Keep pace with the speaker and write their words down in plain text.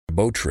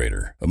Boat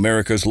Trader,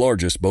 America's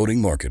largest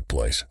boating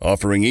marketplace,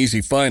 offering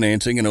easy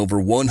financing and over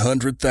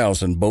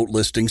 100,000 boat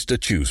listings to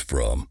choose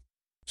from.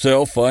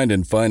 Sell, find,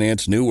 and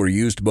finance new or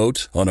used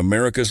boats on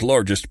America's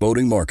largest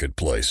boating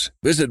marketplace.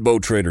 Visit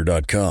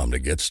BoatTrader.com to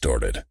get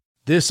started.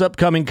 This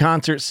upcoming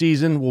concert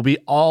season will be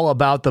all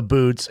about the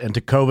boots, and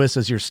Tecovas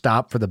is your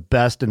stop for the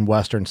best in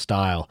Western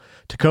style.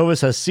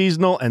 Tecovas has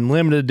seasonal and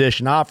limited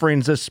edition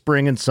offerings this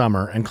spring and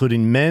summer,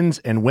 including men's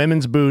and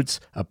women's boots,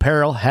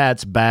 apparel,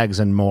 hats, bags,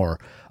 and more.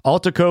 All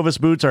Tecovas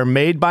boots are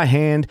made by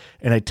hand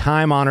in a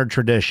time-honored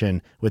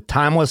tradition with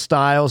timeless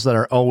styles that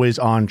are always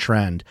on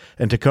trend.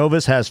 And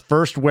Tecovas has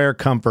first wear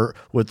comfort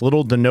with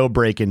little to no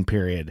break-in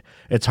period.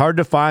 It's hard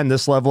to find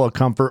this level of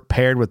comfort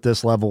paired with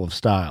this level of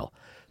style.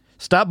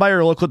 Stop by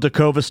your local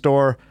Tecovas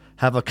store,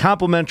 have a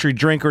complimentary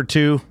drink or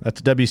two,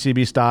 that's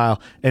WCB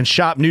style, and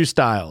shop new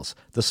styles.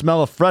 The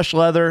smell of fresh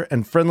leather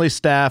and friendly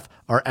staff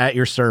are at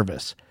your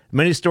service.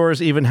 Many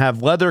stores even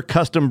have leather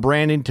custom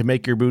branding to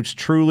make your boots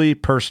truly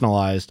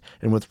personalized.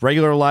 And with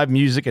regular live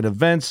music and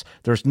events,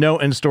 there's no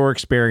in-store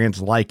experience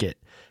like it.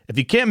 If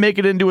you can't make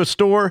it into a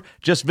store,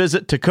 just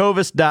visit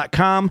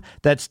tecovas.com.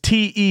 That's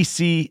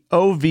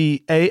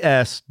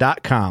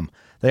TECOVAS.com.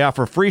 They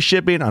offer free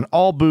shipping on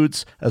all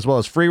boots, as well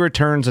as free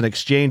returns and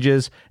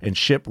exchanges, and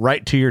ship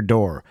right to your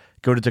door.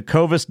 Go to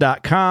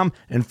tecovas.com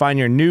and find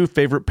your new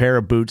favorite pair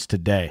of boots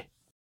today.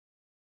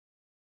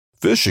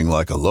 Fishing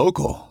like a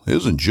local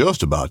isn't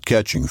just about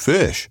catching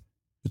fish.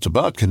 It's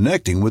about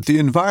connecting with the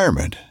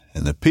environment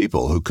and the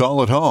people who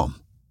call it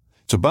home.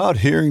 It's about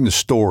hearing the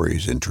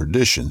stories and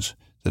traditions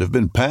that have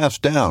been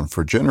passed down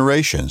for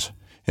generations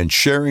and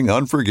sharing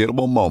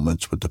unforgettable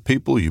moments with the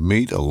people you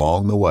meet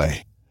along the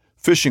way.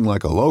 Fishing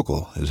like a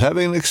local is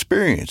having an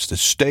experience that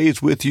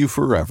stays with you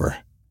forever.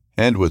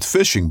 And with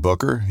Fishing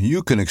Booker,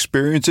 you can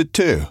experience it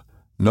too,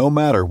 no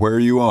matter where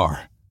you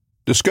are.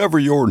 Discover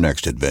your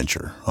next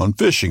adventure on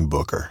Fishing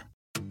Booker.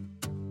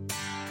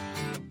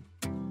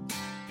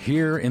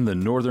 Here in the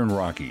Northern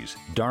Rockies,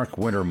 dark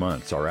winter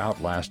months are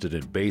outlasted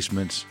in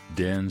basements,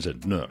 dens,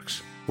 and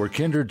nooks, where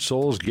kindred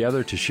souls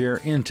gather to share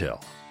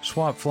intel,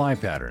 swap fly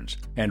patterns,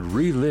 and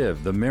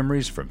relive the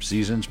memories from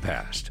seasons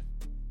past.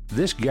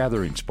 This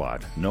gathering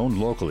spot, known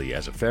locally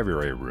as a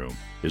February room,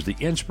 is the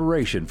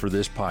inspiration for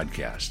this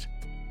podcast.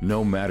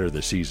 No matter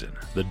the season,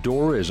 the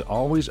door is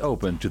always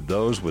open to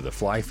those with a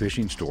fly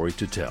fishing story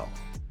to tell.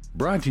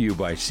 Brought to you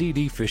by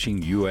CD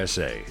Fishing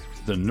USA,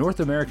 the North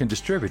American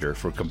distributor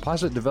for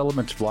Composite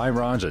Development's fly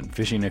rods and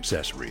fishing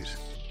accessories.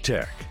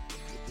 Tech,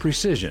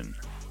 precision,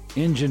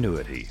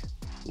 ingenuity,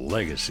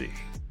 legacy.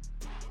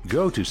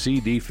 Go to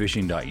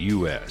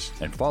cdfishing.us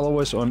and follow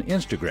us on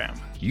Instagram,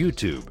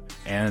 YouTube,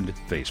 and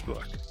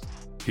Facebook.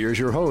 Here's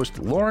your host,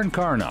 Lauren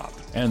Carnop,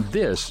 and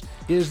this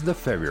is the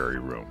February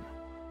Room.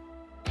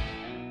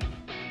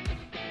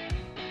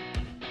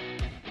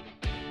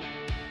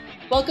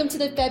 Welcome to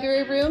the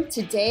February Room.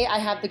 Today I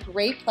have the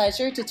great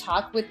pleasure to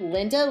talk with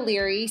Linda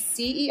Leary,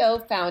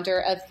 CEO,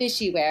 founder of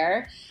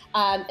Fishe,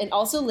 and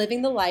also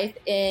living the life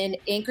in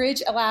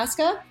Anchorage,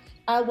 Alaska.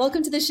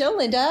 Welcome to the show,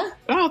 Linda.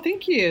 Oh,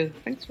 thank you.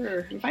 Thanks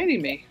for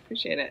inviting me.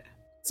 Appreciate it.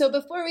 So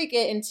before we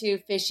get into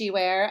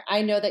Fishe,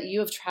 I know that you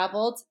have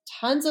traveled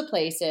tons of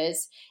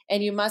places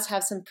and you must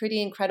have some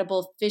pretty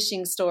incredible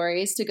fishing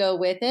stories to go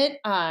with it.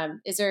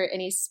 Is there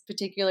any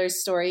particular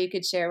story you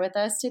could share with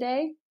us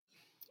today?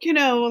 You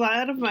know, a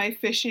lot of my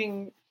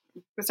fishing,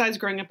 besides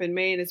growing up in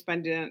Maine, it's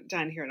been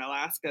down here in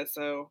Alaska.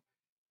 So,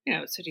 you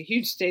know, it's such a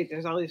huge state.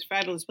 There's all these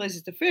fabulous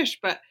places to fish.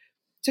 But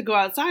to go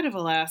outside of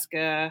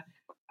Alaska,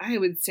 I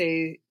would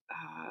say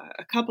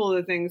a couple of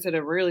the things that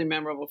are really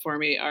memorable for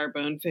me are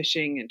bone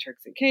fishing in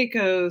Turks and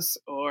Caicos,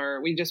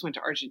 or we just went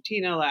to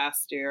Argentina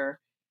last year,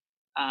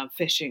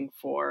 fishing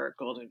for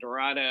golden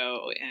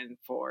dorado and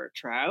for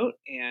trout.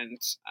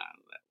 And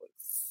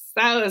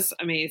that was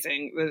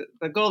amazing.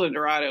 The golden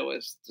dorado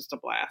was just a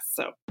blast.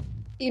 So,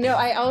 you know,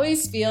 I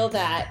always feel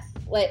that,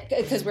 like,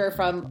 because we're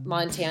from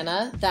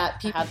Montana, that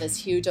people have this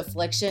huge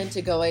affliction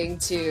to going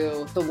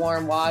to the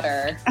warm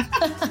water.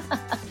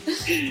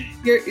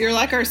 You're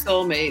like our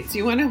soulmates.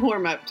 You want to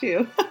warm up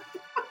too.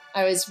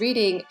 I was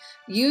reading,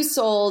 you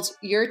sold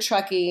your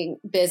trucking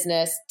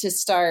business to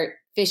start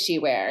Fishe.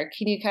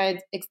 Can you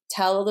kind of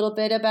tell a little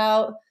bit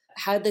about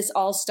how this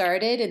all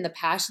started and the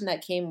passion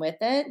that came with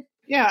it?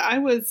 Yeah, I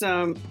was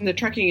in the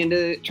trucking and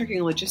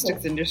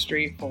logistics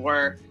industry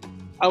for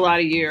a lot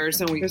of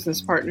years, and we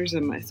business partners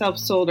and myself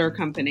sold our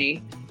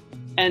company.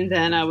 And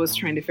then I was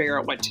trying to figure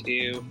out what to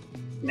do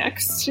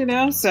next, you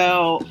know?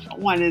 So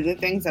one of the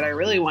things that I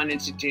really wanted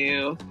to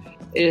do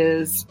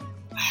is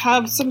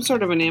have some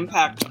sort of an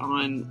impact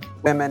on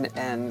women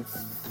in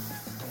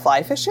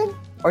fly fishing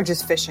or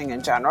just fishing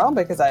in general,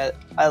 because I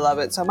love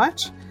it so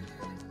much.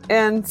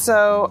 And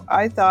so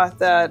I thought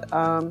that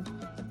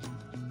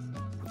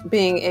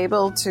being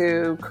able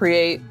to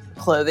create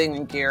clothing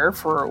and gear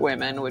for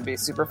women would be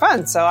super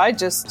fun. So I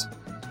just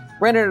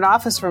rented an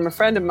office from a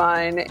friend of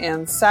mine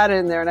and sat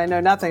in there, and I know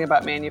nothing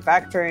about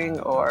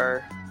manufacturing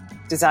or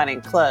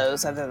designing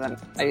clothes other than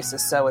I used to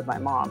sew with my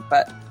mom.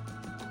 But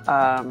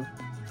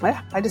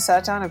yeah, I just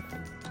sat down and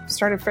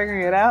started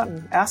figuring it out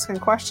and asking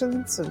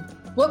questions. And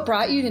what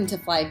brought you into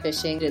fly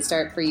fishing? Did it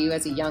start for you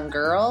as a young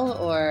girl,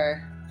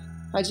 or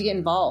how'd you get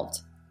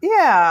involved?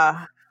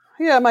 Yeah,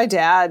 my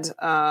dad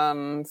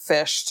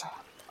fished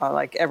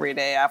like every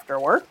day after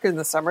work in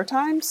the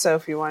summertime. So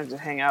if you wanted to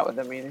hang out with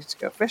him, you needed to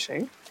go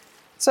fishing.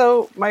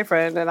 So my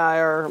friend and I,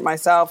 or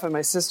myself and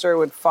my sister,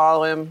 would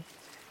follow him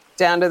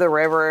down to the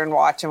river and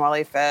watch him while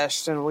he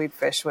fished, and we'd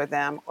fish with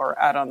him. Or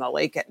out on the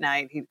lake at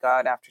night, he'd go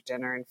out after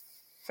dinner and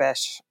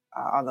fish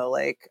on the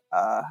lake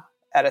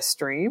at a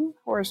stream,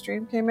 where a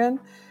stream came in,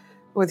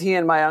 with he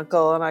and my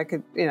uncle. And I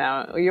could,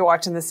 you're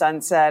watching the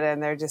sunset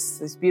and they're just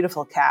these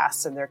beautiful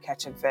casts and they're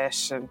catching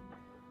fish, and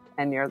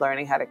you're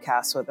learning how to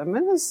cast with them.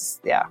 And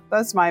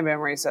that's my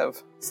memories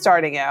of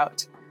starting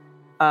out.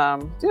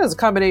 It was a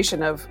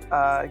combination of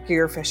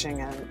gear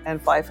fishing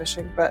and fly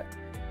fishing, but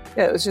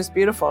yeah, it was just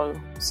beautiful,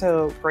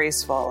 so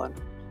graceful and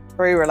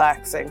very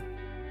relaxing.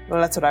 Well,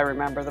 that's what I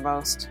remember the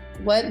most.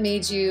 What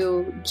made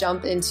you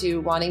jump into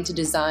wanting to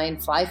design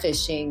fly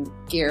fishing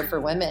gear for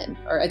women,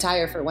 or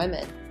attire for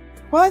women?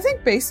 Well, I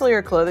think base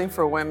layer clothing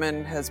for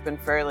women has been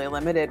fairly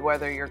limited,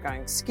 whether you're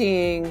going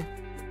skiing,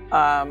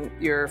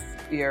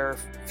 you're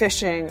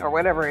fishing, or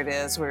whatever it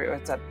is, where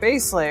it's a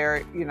base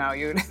layer.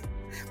 You'd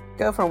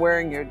go from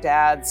wearing your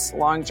dad's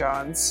long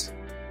johns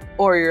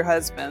or your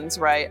husband's,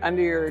 right,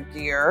 under your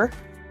gear,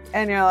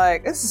 and you're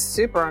like, this is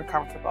super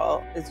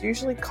uncomfortable. It's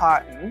usually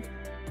cotton,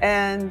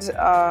 and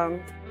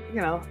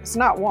it's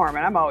not warm,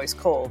 and I'm always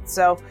cold.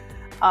 So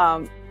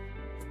I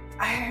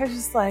was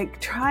just like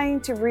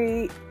trying to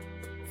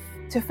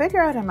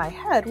figure out in my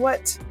head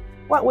what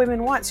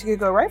women want. So you could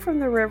go right from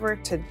the river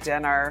to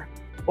dinner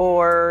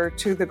or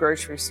to the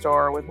grocery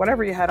store with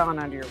whatever you had on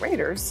under your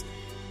waders.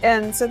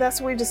 And so that's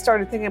when we just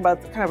started thinking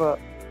about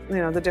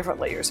the different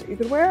layers that you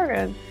could wear,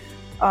 and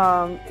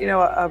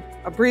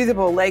a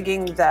breathable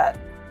legging that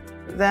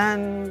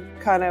then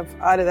kind of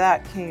out of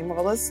that came,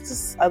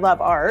 I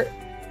love art.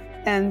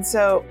 And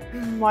so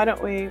why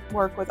don't we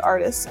work with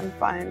artists and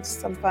find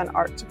some fun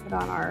art to put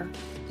on our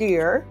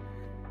gear?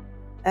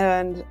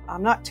 And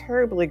I'm not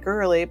terribly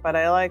girly, but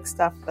I like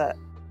stuff that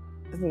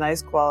is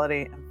nice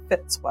quality and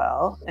fits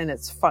well, and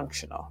it's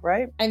functional,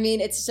 right? I mean,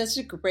 it's such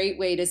a great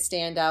way to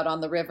stand out on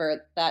the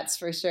river, that's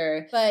for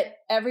sure. But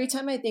every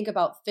time I think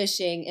about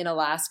fishing in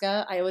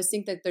Alaska, I always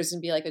think that there's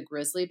going to be like a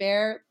grizzly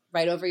bear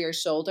right over your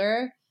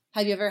shoulder.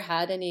 Have you ever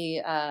had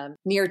any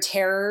near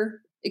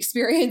terror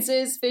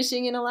experiences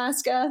fishing in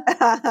Alaska?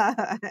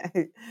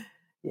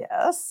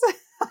 Yes.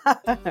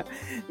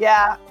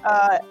 Yeah.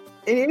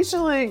 And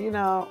usually,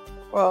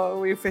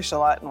 we fish a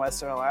lot in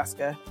Western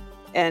Alaska.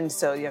 And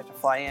so you have to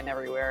fly in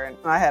everywhere.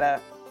 And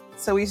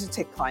so we used to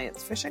take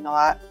clients fishing a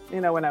lot,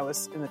 when I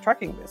was in the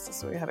trucking business.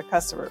 So we had a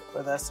customer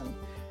with us, and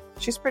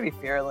she's pretty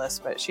fearless,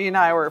 but she and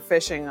I were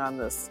fishing on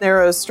this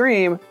narrow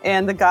stream,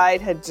 and the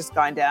guide had just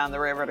gone down the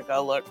river to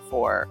go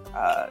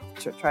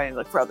to try and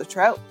look for other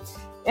trout.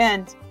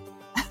 And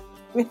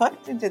we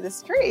looked into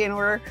this tree, and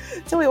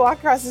we walked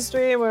across the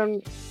stream,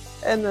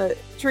 and the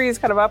tree is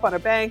kind of up on a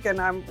bank, and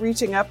I'm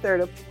reaching up there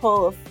to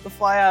pull the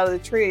fly out of the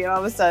tree, and all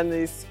of a sudden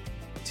these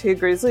two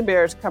grizzly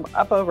bears come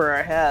up over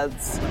our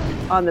heads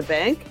on the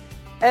bank,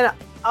 and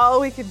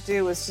all we could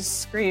do was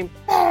just scream,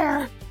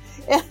 "Bear!"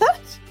 And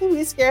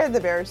we scared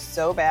the bears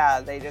so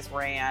bad they just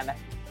ran.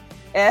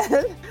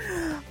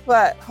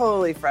 But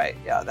holy fright,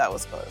 yeah, that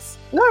was close.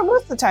 No,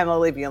 most of the time they'll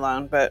leave you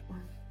alone, but.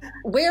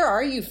 Where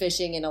are you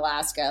fishing in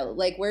Alaska?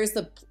 Like, where's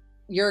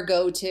your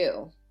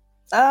go-to?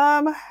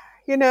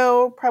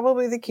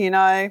 Probably the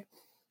Kenai,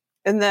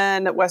 and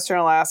then Western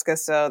Alaska,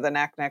 so the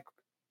Naknek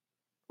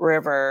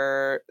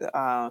River,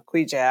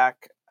 Kvichak,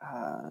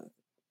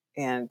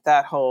 and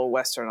that whole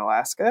Western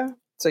Alaska.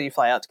 So you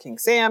fly out to King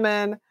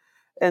Salmon,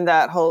 and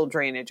that whole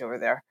drainage over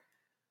there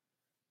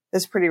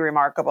is pretty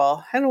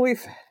remarkable. And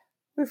we've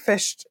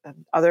fished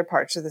in other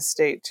parts of the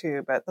state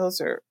too, but those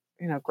are,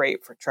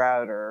 great for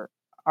trout or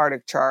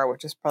Arctic char,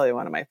 which is probably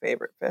one of my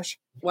favorite fish.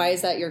 Why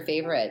is that your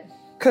favorite?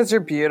 Because they're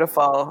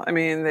beautiful. I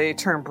mean, they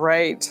turn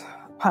bright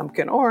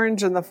pumpkin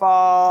orange in the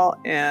fall,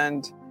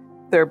 and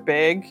they're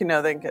big. They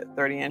can get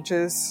 30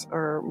 inches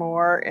or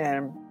more.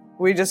 And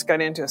we just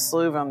got into a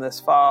slew of them this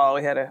fall.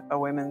 We had a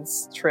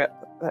women's trip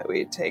that we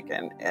had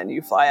taken, and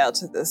you fly out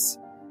to this.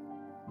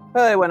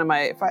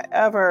 Probably if I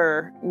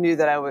ever knew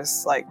that I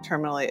was like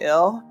terminally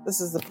ill, this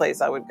is the place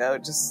I would go.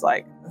 Just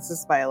like, this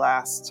is my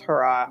last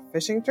hurrah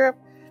fishing trip.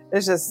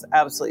 It's just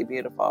absolutely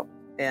beautiful.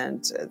 And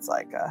it's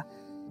like a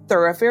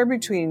thoroughfare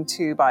between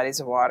two bodies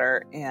of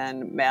water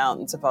and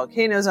mountains and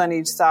volcanoes on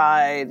each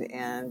side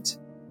and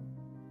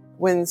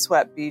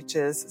windswept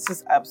beaches. This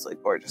is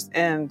absolutely gorgeous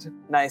and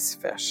nice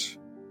fish.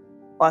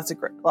 Lots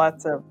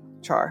of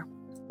char.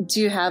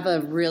 Do you have a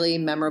really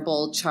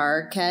memorable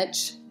char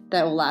catch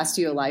that will last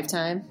you a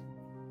lifetime?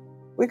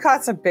 We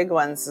caught some big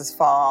ones this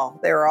fall.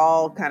 They were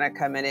all kind of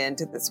coming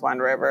into this one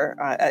river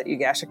at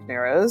Ugashik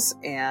Narrows,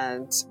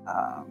 and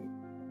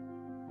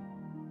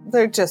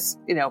they're just,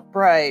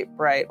 bright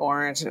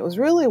orange. And it was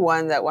really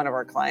one that one of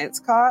our clients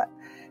caught.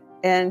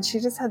 And she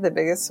just had the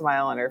biggest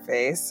smile on her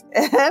face.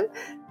 And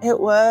it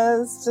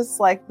was just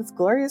like this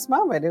glorious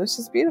moment. It was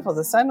just beautiful.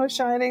 The sun was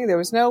shining, there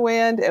was no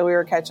wind, and we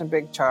were catching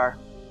big char.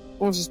 It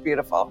was just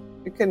beautiful.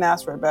 You couldn't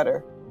ask for a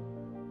better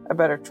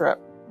trip.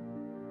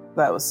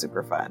 That was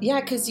super fun.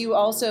 Yeah, because you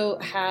also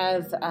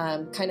have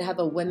kind of have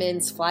a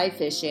women's fly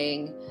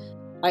fishing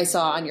I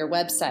saw on your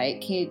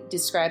website. Can you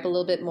describe a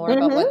little bit more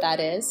about what that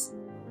is?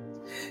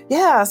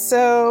 Yeah,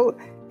 so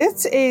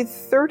it's a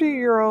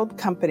 30-year-old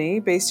company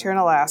based here in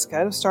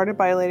Alaska. It was started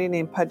by a lady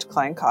named Pudge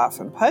Kleinkoff.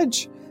 And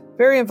Pudge,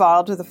 very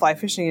involved with the fly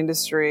fishing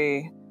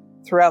industry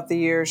throughout the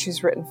years.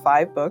 She's written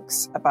 5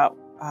 books about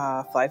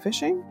fly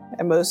fishing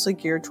and mostly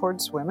geared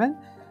towards women.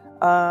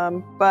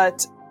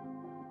 But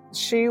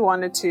she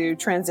wanted to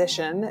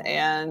transition,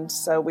 and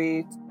so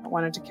we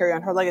wanted to carry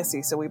on her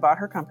legacy. So we bought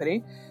her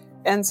company.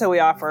 And so we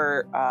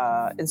offer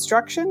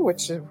instruction,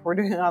 which we're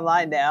doing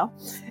online now,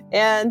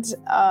 and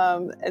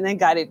then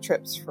guided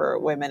trips for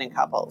women and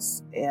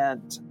couples.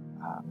 And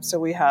so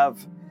we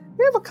have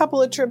a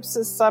couple of trips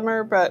this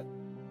summer, but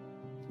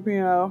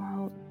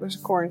there's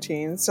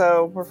quarantine,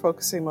 so we're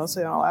focusing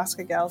mostly on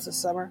Alaska gals this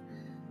summer.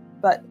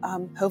 But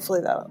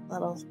hopefully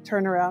that'll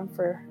turn around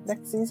for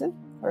next season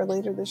or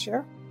later this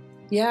year.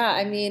 Yeah,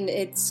 I mean,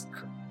 it's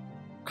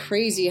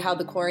crazy how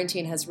the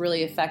quarantine has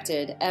really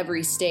affected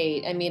every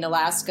state. I mean,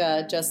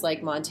 Alaska, just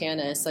like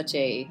Montana, is such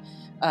a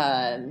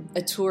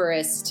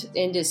tourist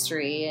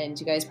industry, and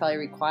you guys probably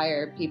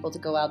require people to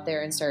go out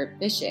there and start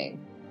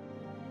fishing.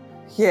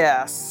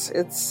 Yes,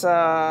 it's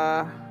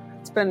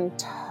going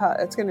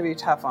to be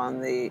tough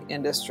on the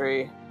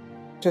industry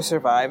to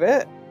survive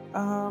it,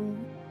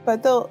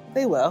 but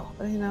they will.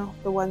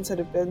 The ones that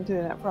have been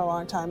doing it for a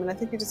long time, and I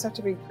think you just have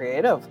to be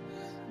creative.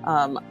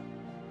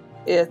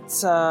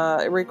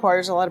 It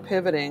requires a lot of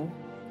pivoting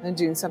and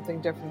doing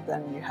something different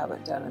than you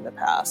haven't done in the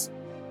past.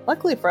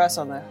 Luckily for us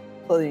on the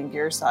clothing and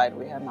gear side,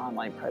 we had an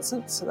online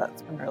presence, so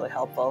that's been really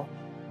helpful.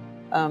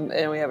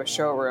 And we have a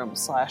showroom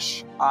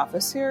 /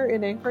 office here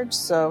in Anchorage,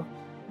 so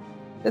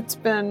it's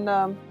been,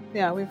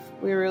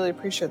 we really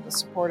appreciate the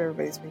support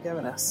everybody's been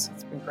giving us.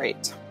 It's been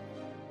great.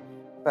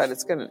 But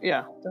it's going to,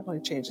 definitely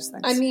changes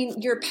things. I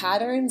mean, your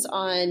patterns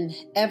on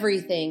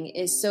everything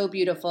is so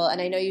beautiful. And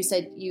I know you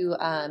said you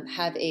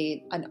have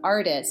an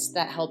artist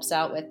that helps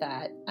out with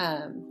that.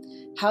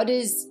 How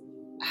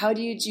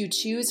did you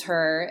choose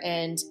her,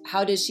 and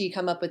how does she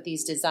come up with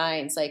these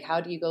designs? Like,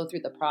 how do you go through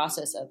the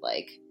process of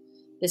like,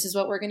 this is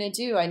what we're going to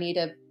do. I need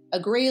a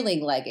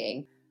grayling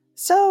legging.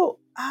 So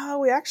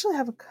we actually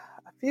have a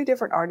few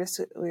different artists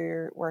that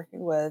we're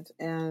working with.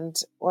 And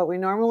what we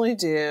normally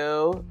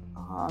do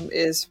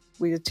is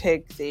we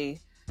take a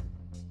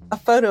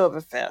photo of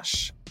a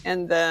fish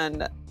and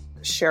then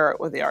share it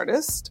with the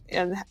artist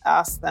and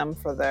ask them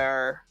for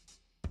their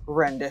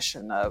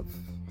rendition of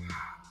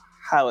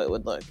how it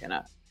would look in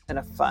a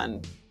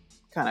fun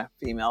kind of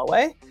female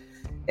way.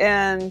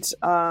 And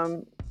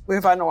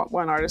we've had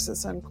one artist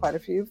that's done quite a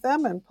few of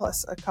them, and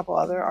plus a couple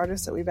other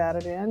artists that we've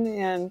added in.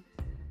 And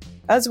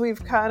as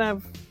we've kind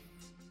of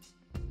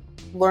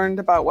learned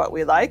about what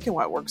we like and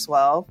what works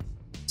well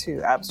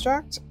to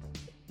abstract,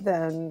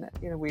 then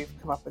we've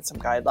come up with some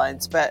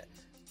guidelines. But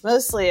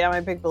mostly I'm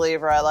a big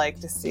believer. I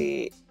like to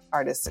see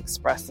artists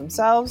express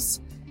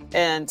themselves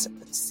and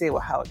see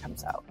how it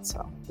comes out.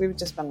 So we've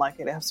just been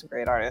lucky to have some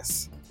great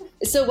artists.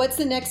 So what's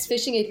the next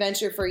fishing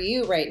adventure for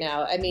you right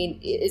now? I mean,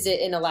 is it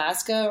in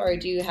Alaska, or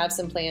do you have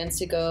some plans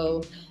to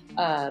go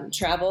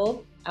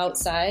travel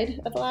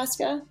outside of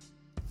Alaska?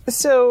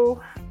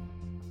 So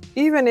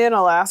even in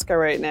Alaska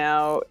right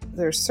now,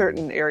 there's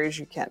certain areas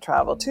you can't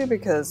travel to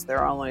because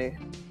they're only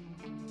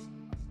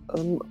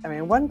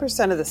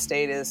 1% of the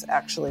state is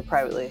actually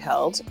privately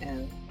held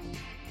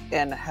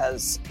and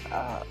has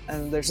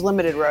and there's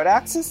limited road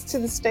access to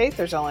the state.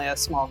 There's only a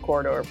small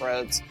corridor of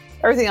roads.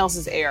 Everything else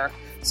is air.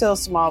 So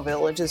small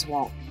villages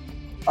won't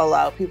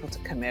allow people to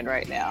come in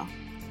right now.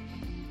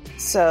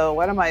 So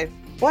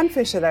one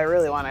fish that I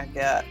really want to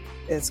get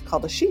is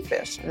called a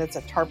sheepfish, and it's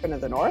a tarpon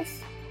of the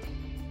north.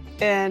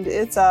 And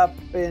it's up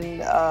in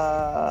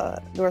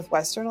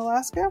northwestern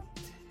Alaska.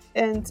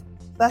 And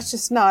that's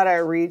just not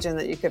a region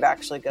that you could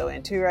actually go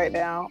into right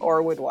now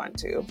or would want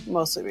to,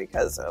 mostly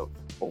because of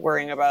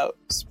worrying about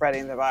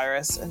spreading the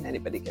virus and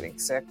anybody getting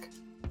sick.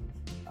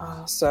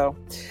 So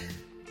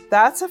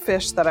that's a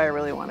fish that I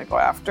really want to go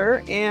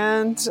after.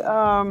 And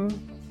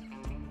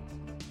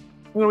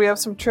we have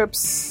some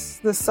trips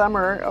this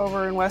summer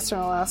over in Western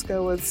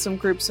Alaska with some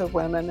groups of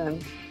women.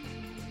 And,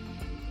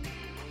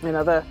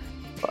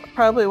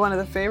 probably one of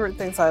the favorite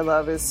things I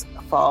love is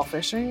fall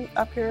fishing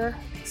up here.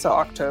 So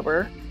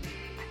October.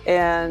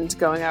 And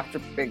going after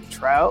big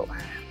trout.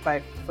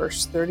 My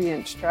first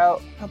 30-inch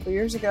trout a couple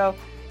years ago.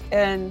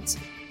 And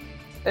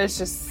it's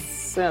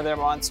just, they're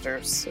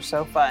monsters. They're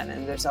so fun.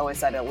 And there's always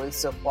that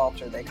elusive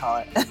Walter, they call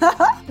it,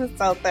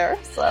 that's out there.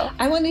 So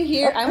I want to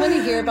hear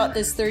about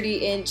this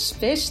 30-inch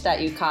fish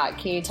that you caught.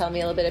 Can you tell me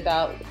a little bit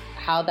about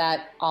how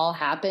that all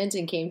happened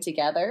and came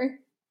together?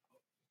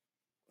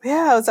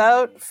 Yeah, I was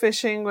out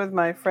fishing with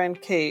my friend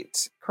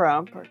Kate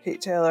Crump, or Kate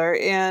Taylor,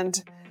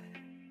 and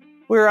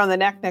we were on the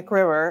Neck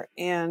River,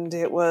 and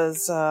it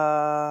was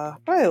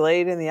probably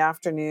late in the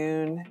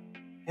afternoon,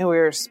 and we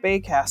were spey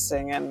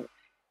casting, and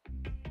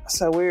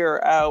so we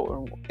were out,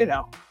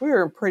 we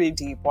were in pretty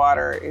deep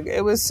water.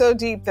 It was so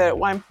deep that at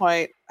one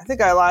point, I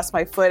think I lost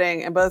my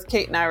footing, and both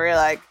Kate and I were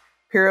like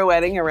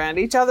pirouetting around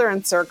each other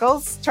in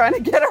circles, trying to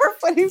get our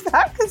footing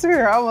back because we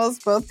were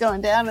almost both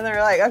going down, and they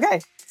were like,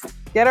 okay,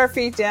 get our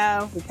feet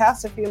down. We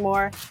cast a few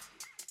more.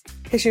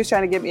 Because she was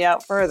trying to get me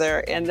out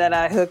further. And then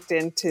I hooked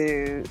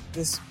into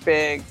this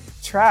big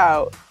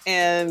trout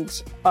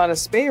and on a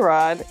spey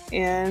rod,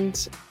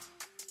 and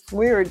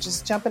we were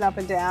just jumping up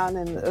and down,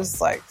 and it was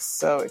like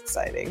so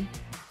exciting.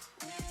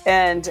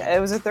 And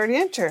it was a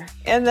 30-incher.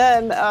 And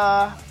then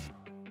the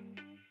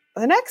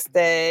next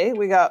day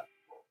we got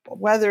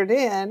weathered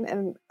in,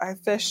 and I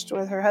fished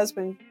with her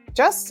husband,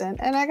 Justin,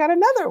 and I got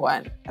another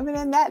one. I mean,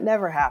 and that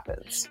never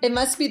happens. It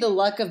must be the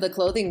luck of the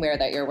clothing wear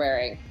that you're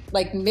wearing.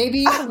 Like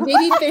maybe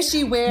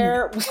Fishe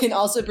wear can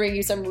also bring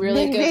you some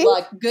really good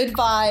luck. Good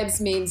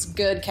vibes means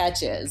good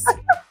catches.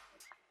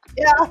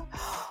 Yeah. I'm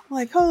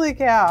like, holy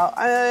cow.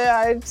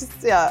 I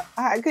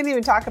couldn't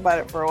even talk about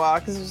it for a while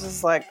because it was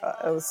just like,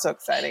 it was so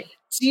exciting.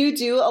 Do you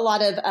do a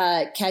lot of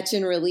catch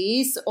and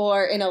release,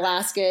 or in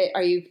Alaska,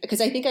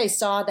 because I think I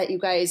saw that you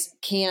guys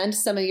canned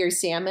some of your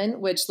salmon,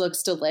 which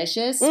looks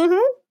delicious.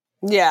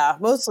 Mm-hmm. Yeah,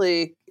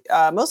 mostly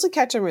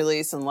catch and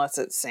release unless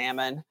it's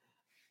salmon.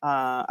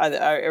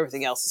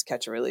 Everything else is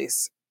catch and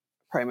release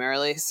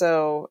primarily.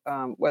 So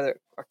whether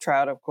or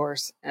trout, of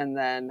course, and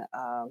then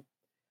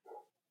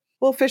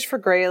we'll fish for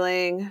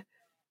grayling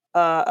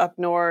up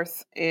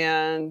north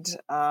and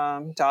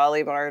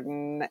Dolly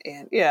Varden,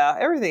 and yeah,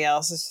 everything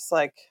else is just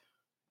like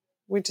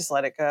we just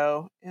let it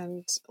go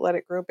and let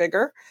it grow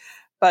bigger.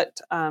 But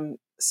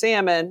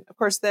salmon, of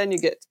course, then you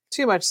get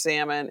too much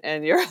salmon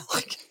and you're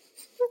like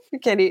you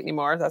can't eat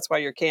anymore. That's why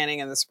you're canning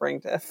in the spring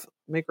to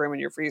make room in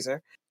your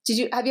freezer.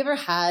 Have you ever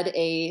had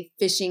a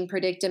fishing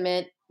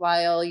predicament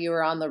while you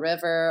were on the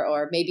river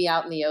or maybe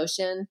out in the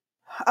ocean?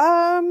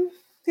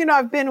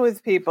 I've been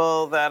with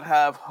people that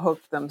have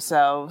hooked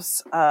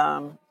themselves,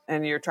 and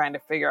you're trying to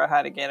figure out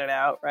how to get it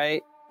out,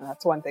 right? And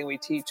that's one thing we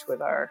teach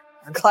with our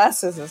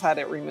classes is how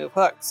to remove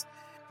hooks.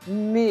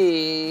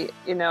 Me,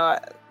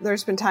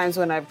 there's been times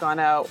when I've gone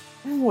out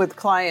with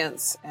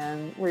clients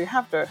and where you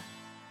have to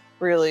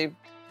really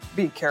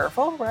be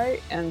careful,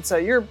 right? And so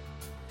you're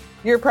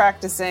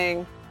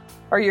practicing,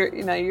 or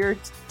you're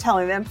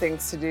telling them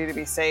things to do to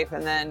be safe,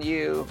 and then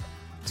you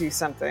do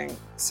something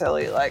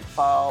silly like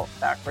fall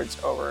backwards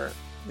over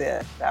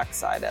the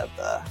backside of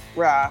the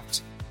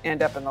raft,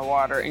 end up in the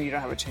water, and you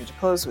don't have a change of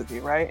clothes with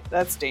you, right?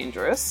 That's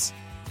dangerous.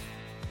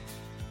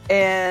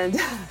 And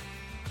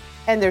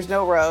there's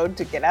no road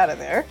to get out of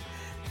there.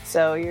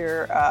 So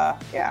you're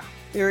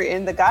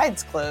in the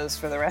guide's clothes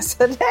for the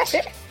rest of the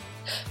day.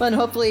 Well, and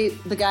hopefully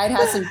the guide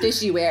has some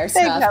Fishe wear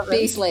stuff,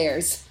 base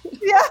layers.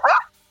 Yeah.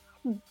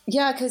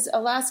 Yeah, because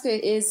Alaska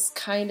is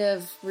kind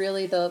of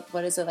really the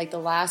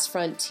last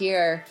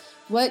frontier.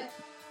 What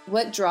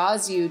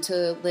draws you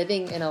to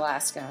living in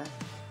Alaska?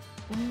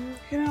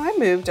 I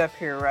moved up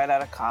here right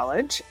out of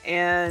college,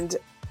 and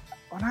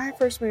when I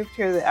first moved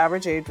here, the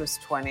average age was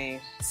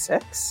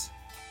 26.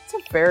 It's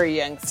a very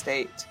young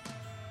state.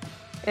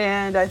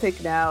 And I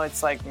think now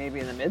it's like maybe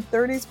in the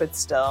mid-30s, but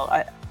still.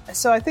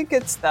 So I think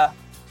it's the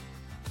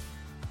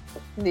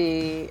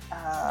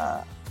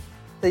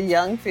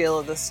young feel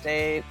of the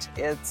state.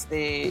 It's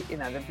the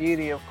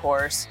beauty, of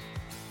course.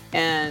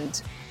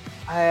 And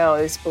I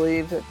always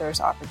believe that there's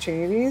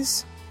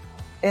opportunities,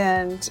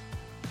 and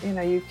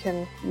you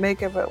can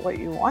make of it what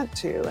you want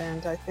to.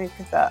 And I think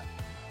that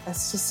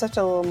it's just such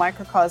a little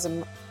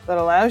microcosm that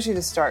allows you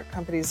to start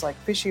companies like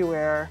Fishe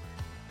Wear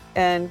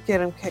and get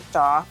them kicked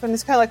off. And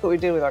it's kind of like what we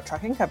did with our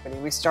trucking company.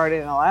 We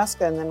started in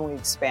Alaska, and then we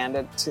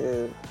expanded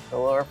to the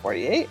lower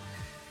 48.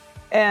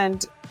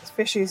 And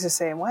Fishe is the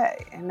same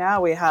way. And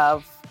now we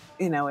have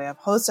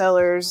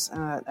wholesalers,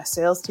 a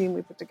sales team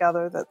we put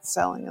together that's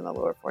selling in the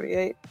lower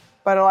 48.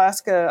 But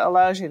Alaska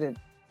allows you to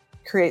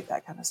create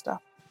that kind of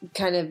stuff.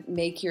 Kind of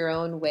make your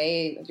own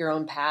way, your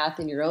own path,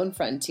 and your own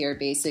frontier,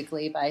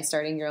 basically, by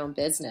starting your own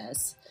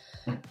business.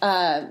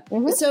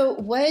 So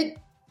what,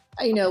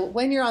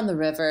 when you're on the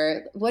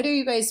river, what are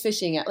you guys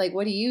fishing at? Like,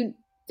 what are you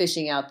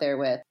fishing out there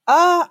with?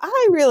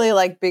 I really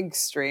like big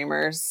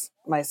streamers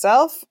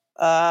myself.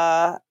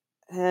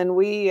 And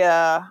we,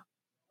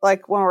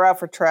 like when we're out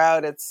for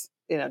trout, it's,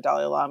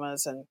 Dalai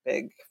Lamas and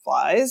big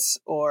flies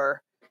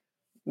or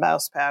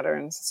mouse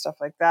patterns and stuff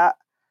like that.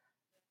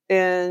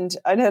 And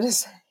I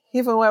noticed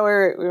even when we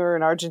were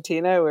in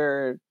Argentina, we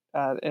were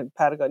in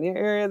Patagonia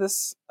area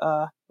this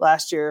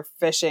last year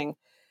fishing,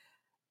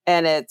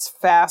 and it's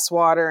fast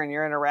water and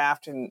you're in a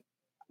raft. And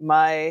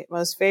my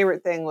most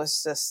favorite thing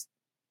was just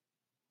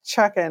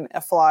chucking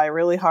a fly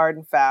really hard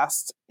and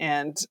fast.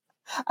 And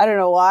I don't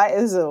know why,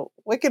 it was a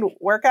wicked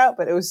workout,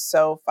 but it was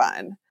so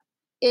fun.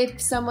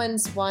 If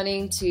someone's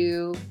wanting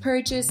to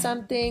purchase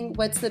something,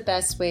 what's the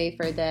best way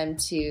for them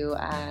to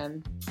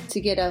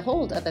get a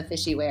hold of a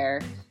Fishe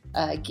Wear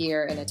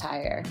gear and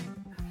attire?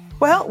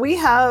 Well, we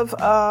have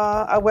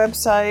a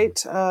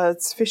website.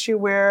 It's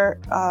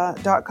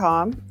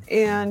fisheware.com,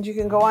 and you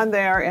can go on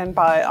there and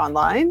buy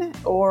online,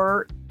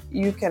 or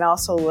you can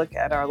also look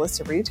at our list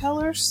of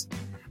retailers,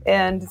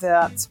 and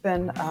that's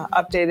been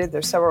updated.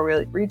 There's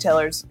several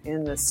retailers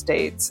in the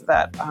States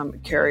that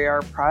carry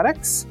our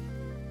products.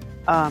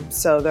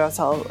 So that's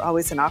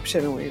always an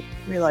option, and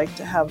we like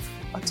to have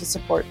to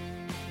support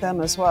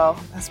them as well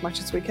as much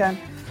as we can.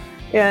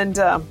 And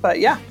but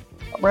yeah,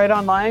 right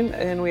online,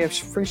 and we have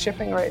free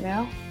shipping right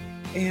now.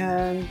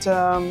 And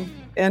or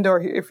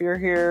if you're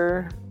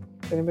here,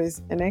 if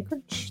anybody's in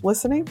Anchorage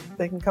listening,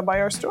 they can come by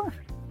our store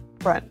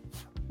front.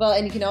 Well,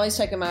 and you can always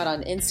check them out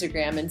on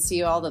Instagram and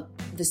see all the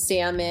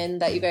salmon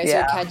that you guys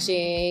are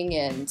catching,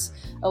 and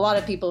a lot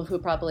of people who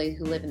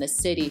live in the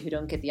city who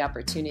don't get the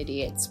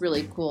opportunity. It's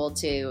really cool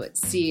to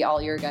see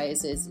all your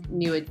guys'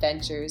 new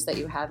adventures that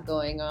you have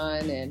going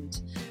on, and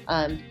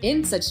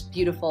in such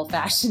beautiful,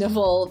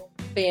 fashionable,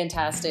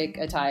 fantastic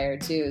attire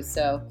too.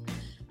 So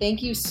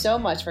thank you so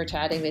much for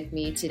chatting with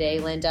me today,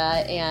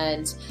 Linda,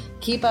 and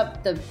keep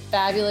up the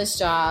fabulous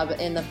job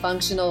in the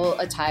functional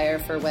attire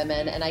for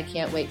women, and I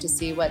can't wait to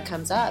see what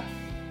comes up.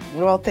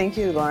 Well, thank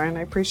you, Lauren.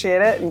 I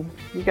appreciate it, and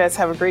you guys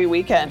have a great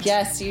weekend.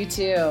 Yes, you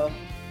too.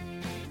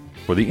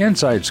 For the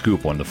inside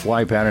scoop on the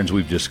fly patterns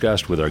we've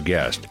discussed with our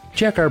guest,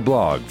 check our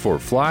blog for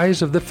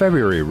Flies of the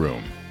February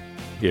Room.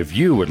 If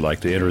you would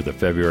like to enter the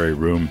February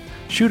Room,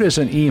 shoot us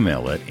an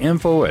email at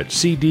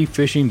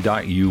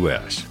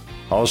info@cdfishing.us.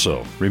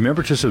 Also,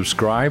 remember to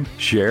subscribe,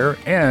 share,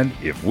 and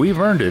if we've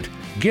earned it,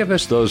 give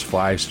us those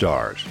 5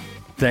 stars.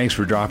 Thanks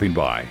for dropping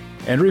by,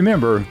 and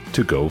remember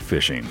to go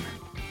fishing.